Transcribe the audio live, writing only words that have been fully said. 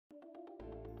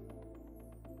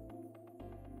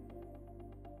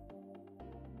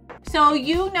So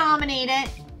you nominated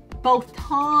both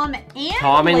Tom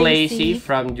and Lacey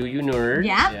from Do You Nerd.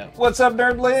 Yeah. What's up,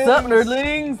 Nerdlings? What's up,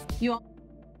 Nerdlings?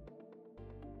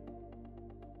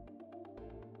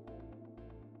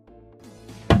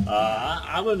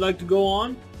 I would like to go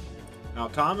on. Now,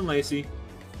 Tom and Lacey,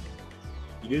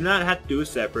 you do not have to do it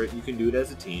separate. You can do it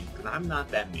as a team, because I'm not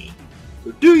that mean.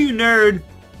 So, Do You Nerd,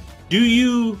 do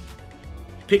you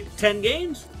pick 10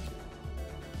 games?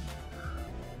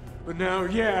 But now,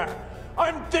 yeah,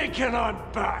 I'm thinking I'm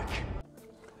back.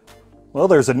 Well,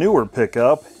 there's a newer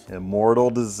pickup, Immortal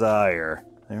Desire.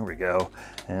 There we go.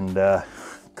 And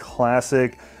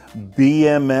classic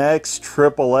BMX,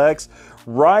 Triple X.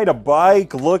 Ride a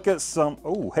bike, look at some,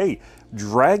 oh, hey,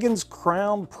 Dragon's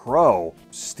Crown Pro.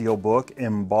 Steelbook,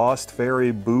 embossed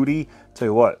fairy booty. Tell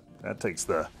you what, that takes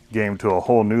the game to a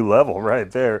whole new level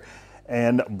right there.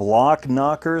 And Block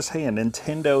Knockers, hey, a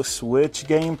Nintendo Switch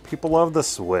game. People love the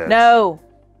Switch. No.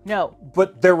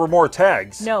 But there were more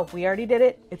tags. No, we already did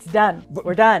it. It's done.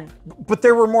 We're done. But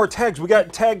there were more tags. We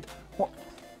got tagged.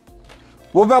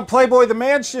 What about Playboy the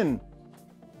Mansion?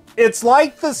 It's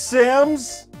like The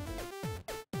Sims.